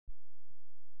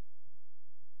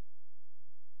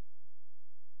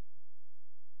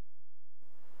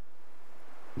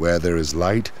Where there is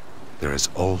light, there is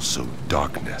also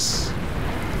darkness.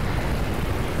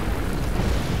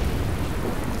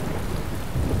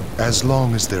 As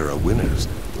long as there are winners,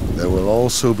 there will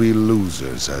also be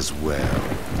losers as well.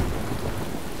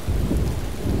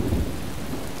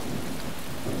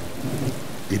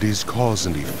 It is cause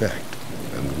and effect,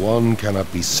 and one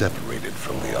cannot be separated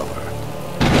from the other.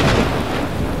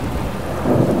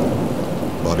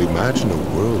 But imagine a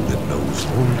world that knows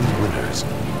only winners.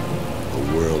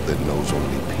 A world that knows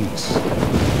only peace. A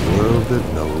world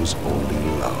that knows only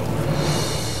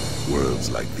love. Worlds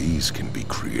like these can be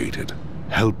created.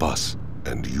 Help us,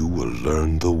 and you will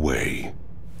learn the way.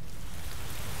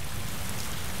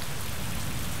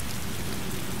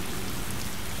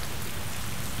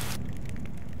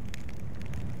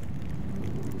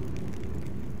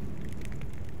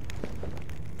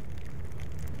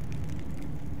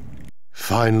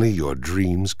 Finally, your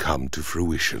dreams come to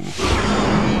fruition.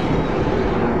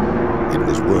 It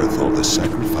was worth all the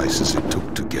sacrifices it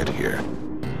took to get here.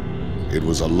 It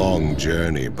was a long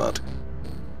journey, but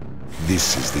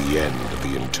this is the end of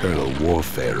the internal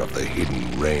warfare of the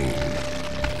Hidden Reign.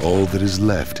 All that is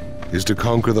left is to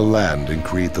conquer the land and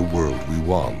create the world we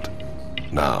want.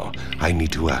 Now, I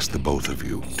need to ask the both of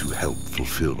you to help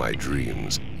fulfill my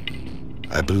dreams.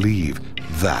 I believe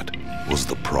that was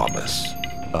the promise.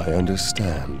 I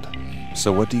understand.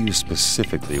 So what do you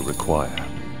specifically require?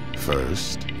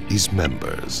 First is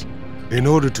members. In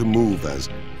order to move as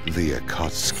the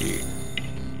Akatsuki,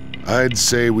 I'd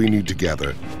say we need to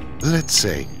gather, let's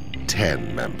say,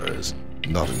 10 members,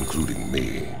 not including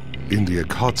me. In the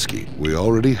Akatsuki, we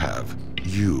already have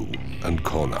you and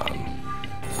Conan.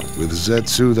 With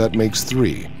Zetsu, that makes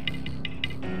 3.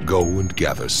 Go and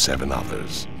gather 7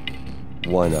 others.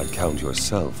 Why not count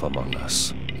yourself among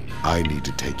us? I need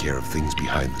to take care of things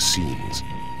behind the scenes.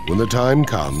 When the time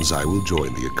comes, I will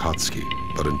join the Akatsuki.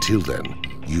 But until then,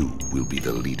 you will be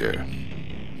the leader.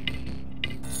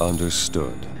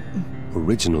 Understood.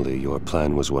 Originally, your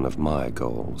plan was one of my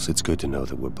goals. It's good to know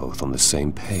that we're both on the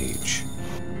same page.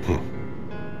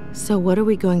 So what are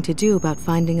we going to do about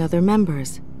finding other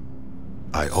members?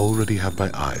 I already have my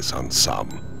eyes on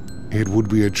some. It would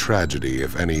be a tragedy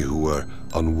if any who were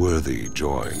unworthy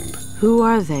joined. Who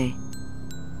are they?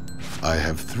 I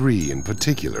have 3 in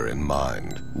particular in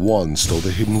mind. One stole the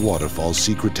Hidden Waterfall's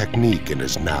secret technique and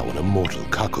is now an immortal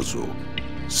kakuzu.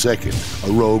 Second,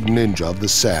 a rogue ninja of the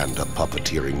sand, a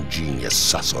puppeteering genius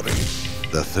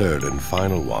Sasori. The third and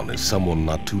final one is someone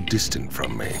not too distant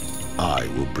from me. I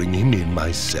will bring him in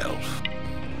myself.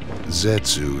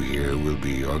 Zetsu here will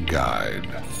be your guide.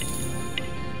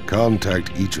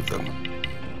 Contact each of them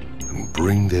and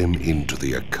bring them into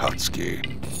the Akatsuki.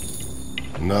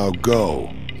 Now go.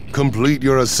 Complete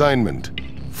your assignment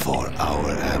for our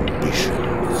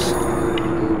ambitions.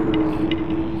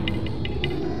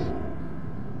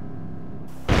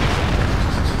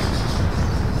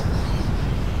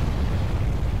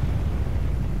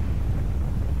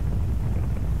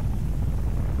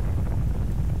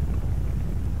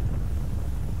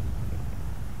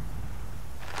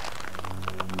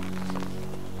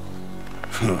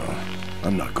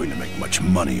 I'm not going to make much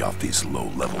money off these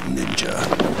low-level ninja.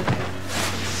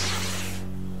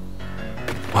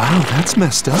 Wow, that's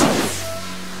messed up.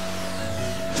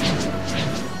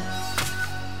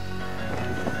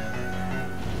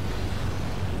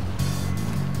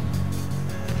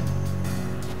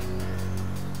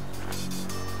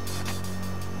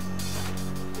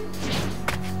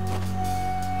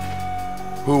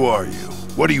 Who are you?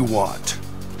 What do you want?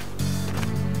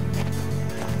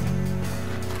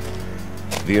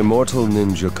 The immortal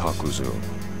ninja Kakuzu.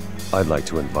 I'd like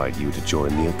to invite you to join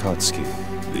the Akatsuki.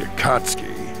 The Akatsuki?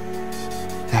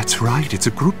 That's right, it's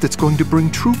a group that's going to bring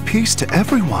true peace to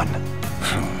everyone.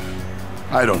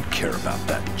 I don't care about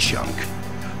that junk.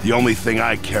 The only thing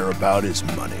I care about is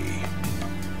money.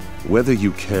 Whether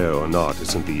you care or not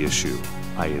isn't the issue.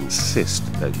 I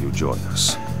insist that you join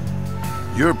us.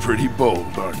 You're pretty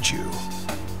bold, aren't you?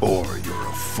 Or you're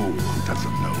a fool who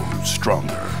doesn't know who's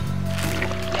stronger.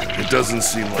 It doesn't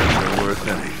seem like you're worth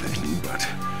anything, but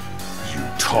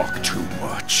you talk too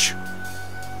much.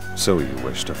 So you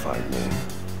wish to fight me?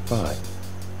 Fine.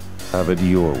 Have it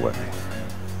your way.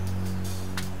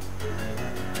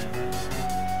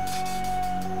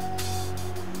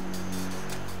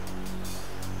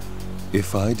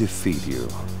 If I defeat you,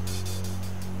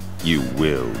 you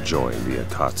will join the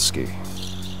Akatsuki.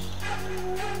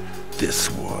 This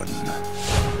one.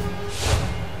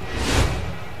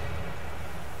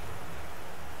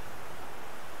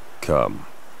 Come.